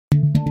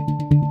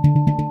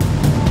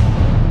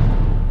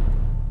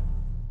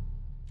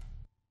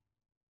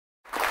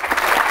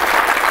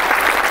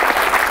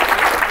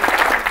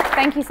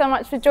Thank you so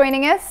much for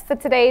joining us for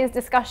today's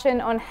discussion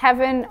on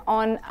heaven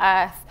on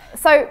earth.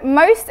 So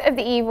most of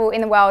the evil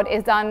in the world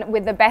is done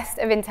with the best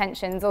of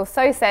intentions, or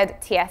so said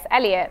TS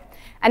Eliot.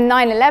 And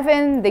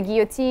 9/11, the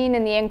guillotine,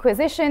 and the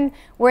Inquisition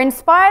were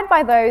inspired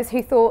by those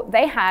who thought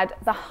they had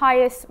the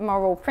highest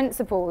moral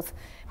principles.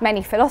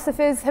 Many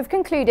philosophers have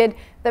concluded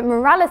that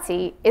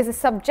morality is a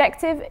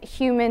subjective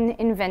human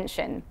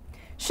invention.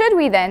 Should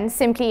we then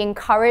simply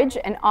encourage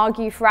and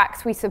argue for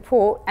acts we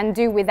support and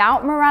do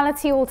without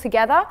morality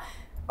altogether?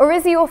 Or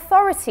is the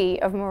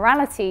authority of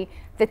morality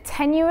the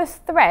tenuous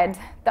thread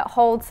that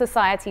holds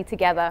society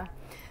together?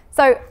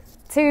 So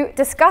to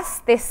discuss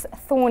this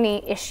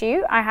thorny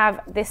issue, I have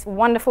this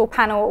wonderful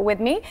panel with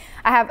me.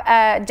 I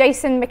have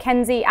Jason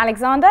McKenzie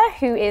Alexander,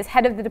 who is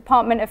head of the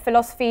Department of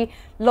Philosophy,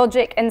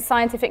 Logic and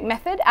Scientific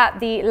Method at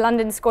the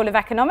London School of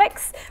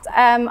Economics.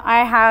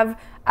 I have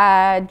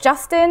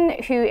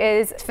Justin, who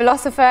is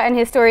philosopher and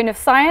historian of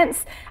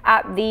science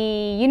at the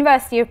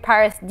University of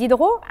Paris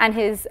Diderot, and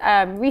his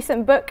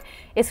recent book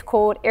is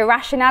called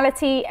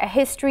Irrationality, A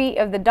History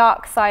of the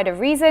Dark Side of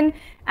Reason.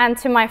 And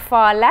to my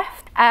far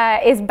left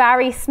is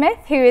Barry Smith,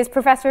 who is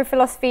professor of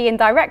philosophy and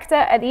director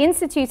at the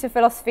Institute of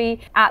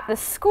Philosophy at the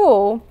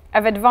School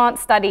of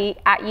Advanced Study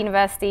at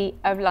University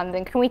of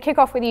London. Can we kick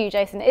off with you,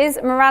 Jason? Is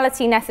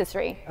morality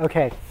necessary?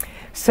 Okay,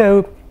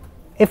 so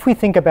if we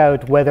think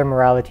about whether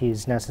morality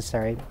is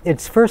necessary,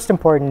 it's first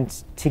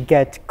important to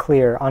get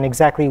clear on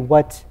exactly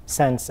what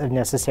sense of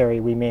necessary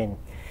we mean.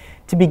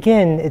 To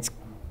begin, it's,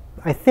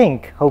 I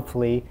think,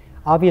 hopefully,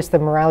 obvious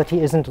that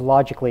morality isn't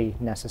logically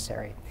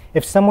necessary.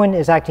 If someone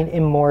is acting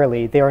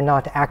immorally, they are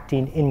not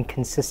acting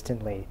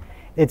inconsistently.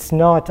 It's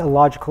not a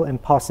logical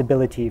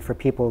impossibility for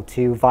people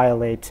to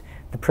violate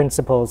the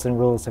principles and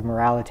rules of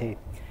morality.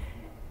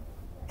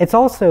 It's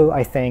also,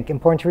 I think,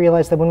 important to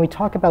realize that when we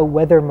talk about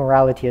whether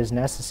morality is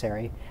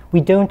necessary,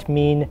 we don't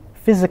mean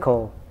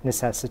physical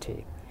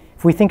necessity.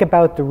 If we think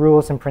about the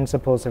rules and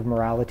principles of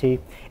morality,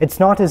 it's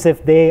not as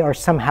if they are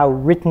somehow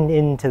written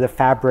into the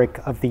fabric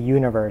of the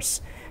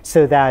universe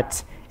so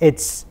that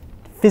it's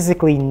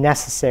physically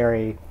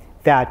necessary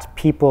that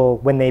people,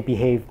 when they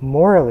behave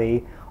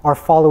morally, are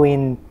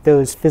following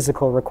those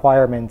physical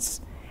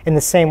requirements in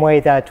the same way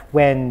that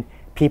when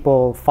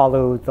people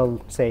follow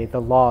say,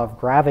 the law of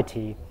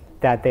gravity,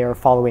 that they are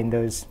following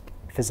those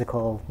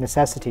physical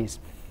necessities.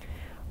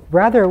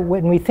 Rather,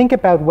 when we think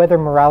about whether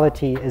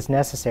morality is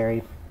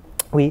necessary,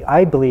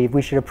 I believe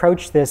we should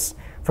approach this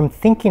from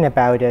thinking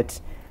about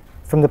it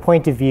from the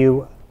point of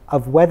view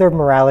of whether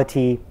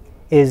morality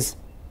is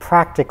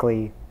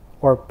practically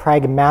or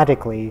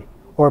pragmatically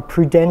or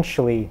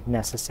prudentially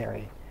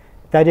necessary.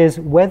 That is,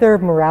 whether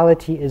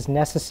morality is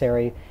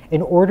necessary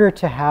in order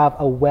to have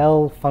a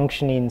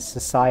well-functioning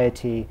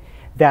society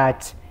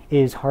that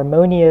is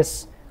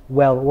harmonious,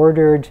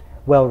 well-ordered,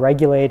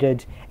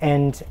 well-regulated,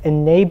 and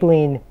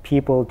enabling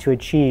people to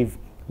achieve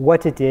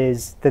what it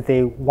is that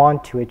they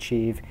want to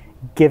achieve,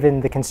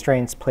 given the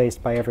constraints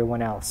placed by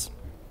everyone else.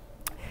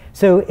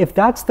 So if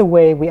that's the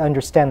way we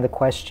understand the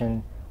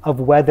question of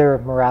whether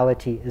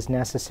morality is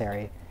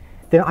necessary,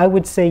 then I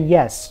would say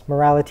yes,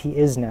 morality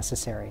is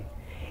necessary.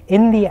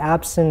 In the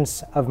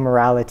absence of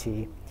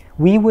morality,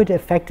 we would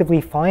effectively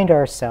find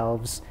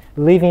ourselves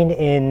living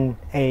in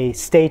a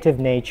state of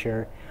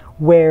nature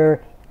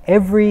where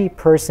every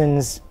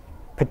person's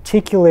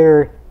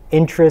particular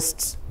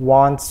interests,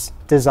 wants,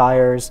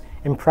 desires,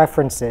 and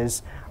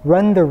preferences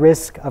run the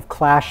risk of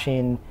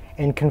clashing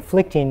and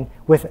conflicting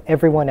with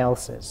everyone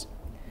else's.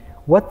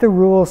 What the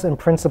rules and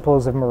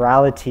principles of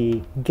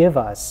morality give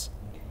us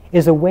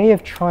is a way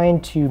of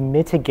trying to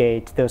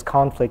mitigate those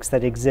conflicts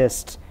that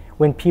exist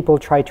when people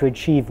try to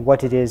achieve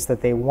what it is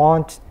that they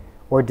want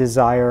or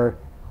desire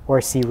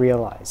or see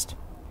realized.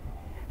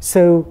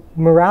 So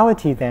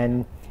morality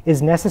then is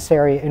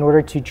necessary in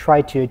order to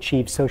try to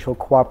achieve social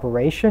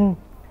cooperation,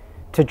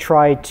 to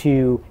try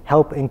to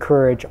help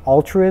encourage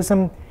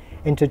altruism,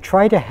 and to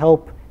try to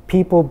help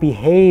people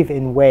behave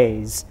in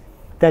ways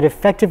that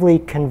effectively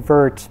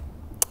convert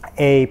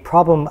a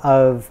problem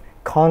of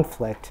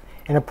conflict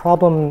and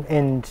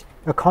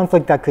a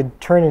conflict that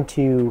could turn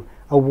into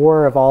a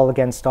war of all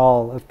against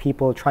all, of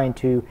people trying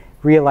to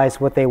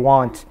realize what they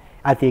want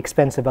at the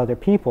expense of other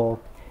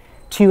people,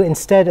 to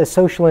instead a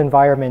social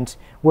environment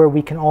where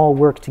we can all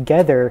work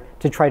together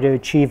to try to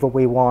achieve what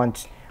we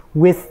want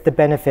with the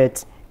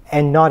benefit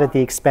and not at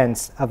the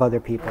expense of other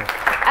people.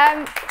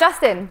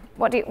 Justin,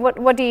 what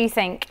do you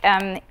think?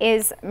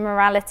 Is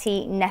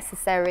morality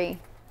necessary?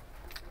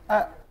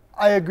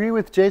 I agree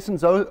with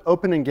Jason's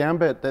opening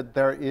gambit that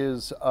there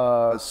is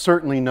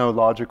certainly no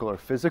logical or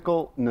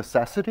physical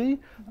necessity.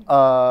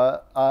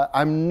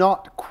 I'm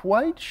not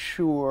quite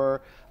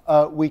sure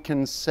we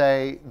can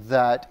say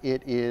that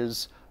it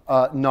is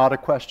not a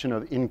question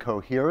of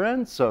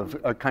incoherence, of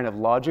a kind of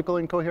logical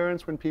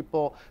incoherence when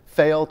people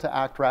fail to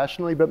act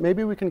rationally, but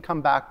maybe we can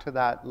come back to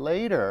that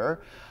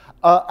later.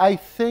 I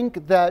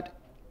think that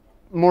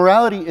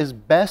morality is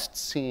best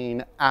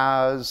seen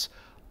as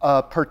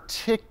a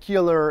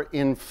particular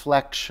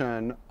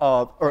inflection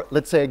of, or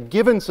let's say a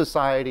given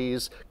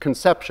society's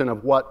conception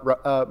of what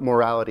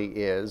morality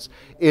is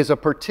a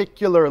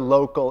particular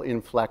local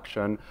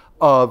inflection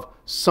of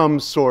some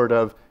sort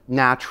of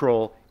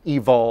natural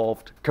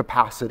evolved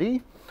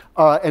capacity.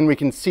 And we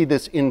can see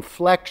this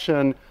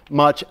inflection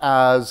much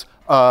as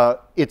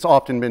it's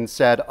often been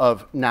said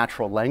of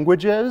natural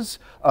languages,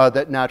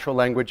 that natural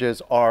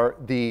languages are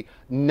the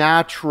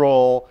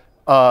natural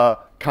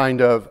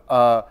kind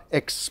of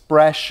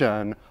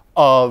expression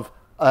of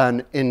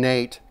an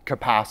innate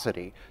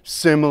capacity.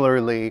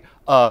 Similarly,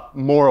 a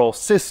moral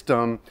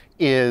system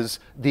is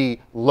the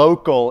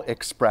local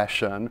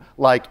expression,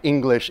 like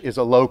English is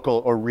a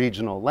local or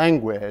regional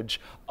language,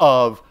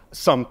 of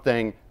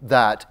something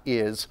that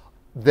is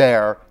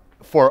there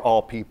for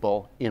all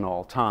people in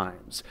all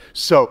times.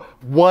 So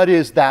what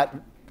is that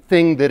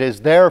thing that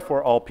is there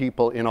for all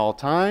people in all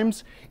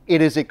times?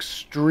 It is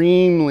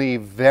extremely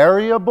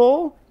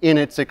variable in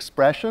its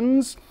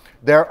expressions.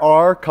 There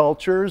are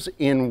cultures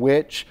in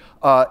which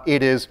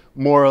it is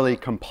morally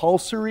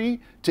compulsory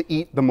to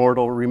eat the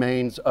mortal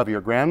remains of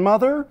your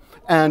grandmother,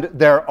 and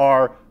there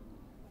are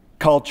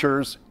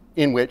cultures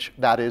in which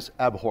that is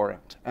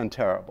abhorrent and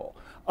terrible.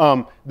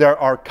 There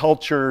are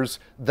cultures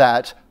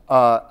that,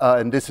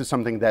 and this is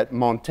something that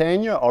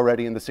Montaigne,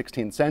 already in the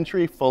 16th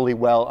century, fully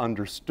well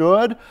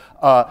understood,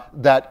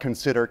 that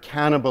consider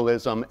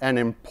cannibalism an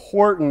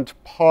important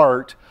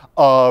part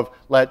of,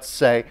 let's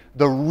say,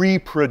 the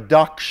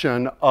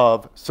reproduction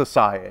of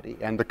society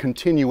and the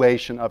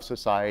continuation of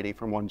society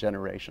from one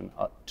generation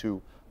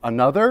to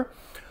another.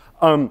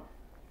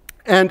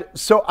 And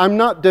so I'm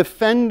not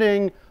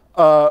defending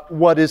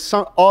what is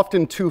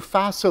often too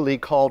facilely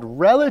called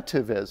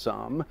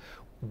relativism,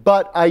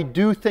 but I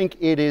do think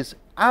it is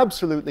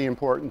absolutely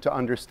important to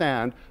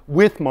understand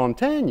with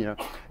Montaigne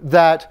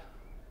that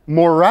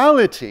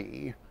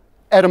morality,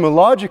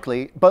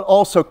 etymologically, but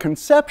also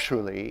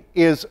conceptually,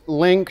 is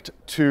linked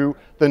to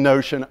the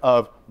notion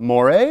of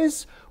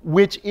mores,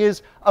 which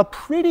is a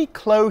pretty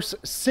close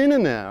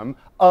synonym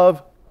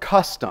of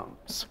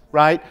customs,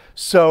 right?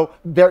 So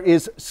there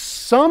is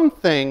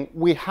something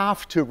we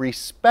have to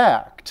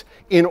respect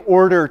in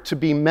order to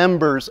be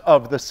members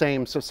of the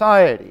same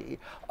society.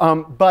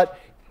 But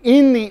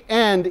in the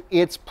end,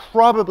 it's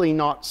probably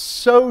not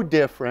so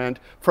different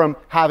from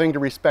having to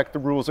respect the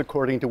rules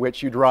according to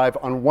which you drive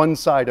on one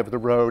side of the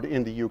road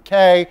in the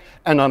UK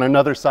and on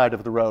another side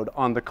of the road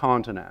on the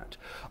continent.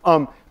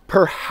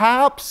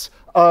 Perhaps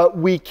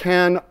we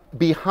can,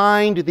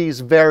 behind these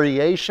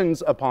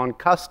variations upon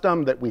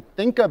custom that we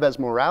think of as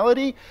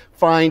morality,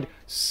 find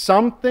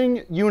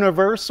something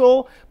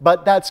universal,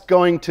 but that's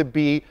going to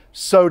be,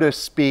 so to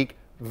speak,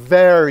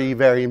 very,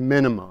 very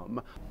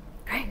minimum.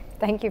 Great,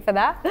 thank you for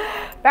that.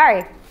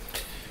 Barry.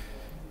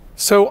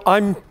 So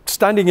I'm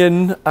standing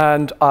in,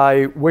 and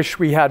I wish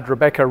we had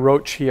Rebecca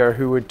Roach here,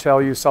 who would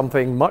tell you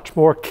something much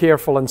more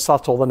careful and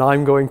subtle than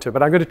I'm going to.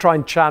 But I'm going to try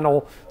and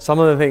channel some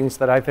of the things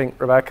that I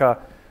think Rebecca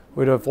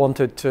would have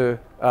wanted to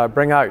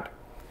bring out.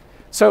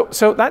 So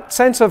that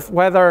sense of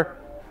whether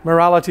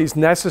morality is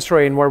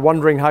necessary, and we're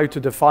wondering how to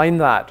define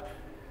that,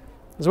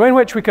 is a way in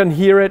which we can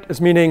hear it as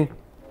meaning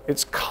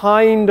it's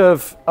kind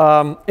of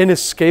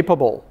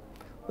inescapable.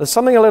 There's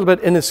something a little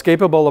bit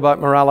inescapable about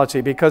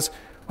morality, because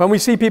when we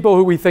see people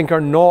who we think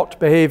are not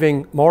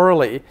behaving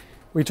morally,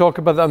 we talk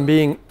about them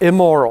being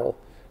immoral.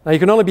 Now, you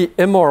can only be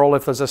immoral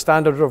if there's a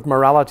standard of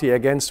morality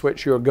against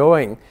which you're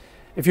going.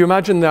 If you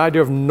imagine the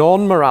idea of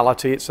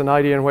non-morality, it's an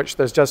idea in which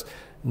there's just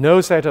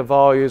no set of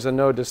values and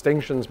no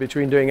distinctions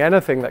between doing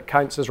anything that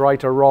counts as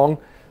right or wrong.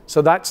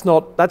 So that's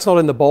not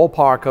in the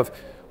ballpark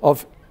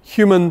of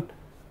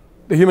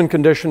the human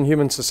condition,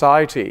 human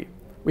society.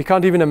 We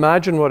can't even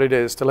imagine what it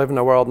is to live in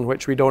a world in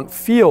which we don't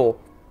feel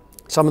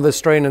some of the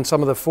strain and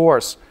some of the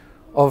force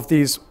of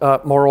these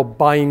moral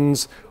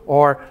binds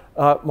or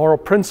moral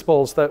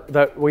principles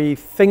that we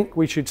think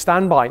we should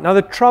stand by. Now,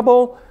 the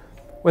trouble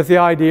with the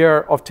idea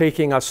of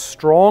taking a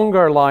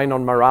stronger line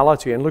on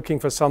morality and looking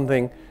for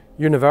something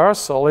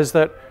universal is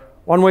that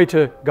one way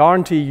to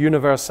guarantee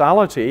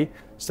universality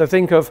is to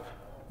think of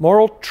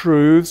moral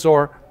truths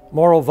or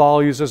moral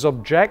values as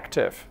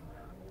objective.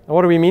 Now,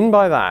 what do we mean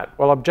by that?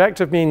 Well,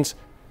 objective means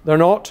they're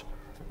not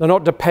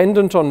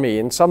dependent on me.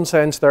 In some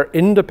sense, they're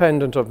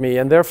independent of me,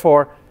 and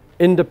therefore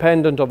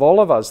independent of all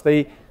of us.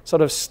 They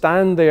sort of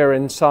stand there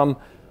in some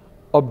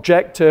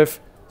objective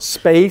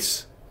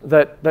space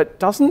that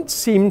doesn't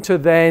seem to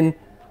then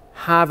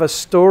have a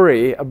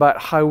story about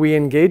how we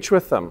engage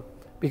with them.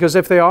 Because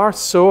if they are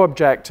so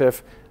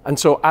objective and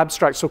so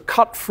abstract, so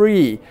cut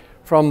free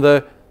from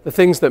the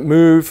things that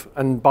move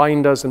and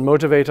bind us and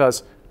motivate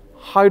us,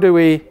 how do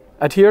we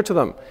adhere to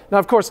them? Now,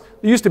 of course,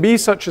 there used to be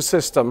such a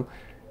system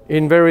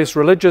in various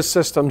religious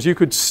systems. You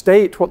could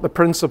state what the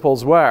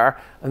principles were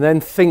and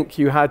then think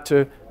you had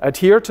to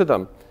adhere to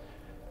them.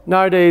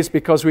 Nowadays,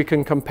 because we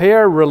can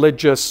compare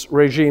religious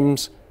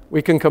regimes,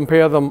 we can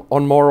compare them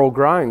on moral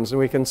grounds, and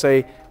we can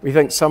say we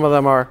think some of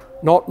them are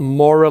not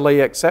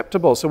morally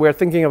acceptable. So we're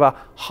thinking of a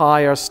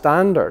higher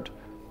standard.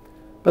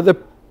 But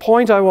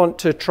point I want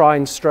to try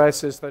and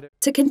stress is that...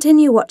 To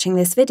continue watching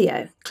this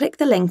video, click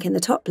the link in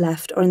the top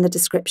left or in the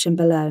description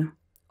below.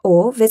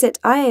 Or visit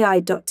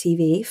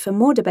iai.tv for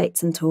more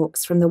debates and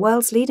talks from the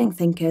world's leading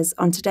thinkers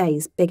on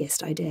today's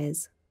biggest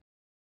ideas.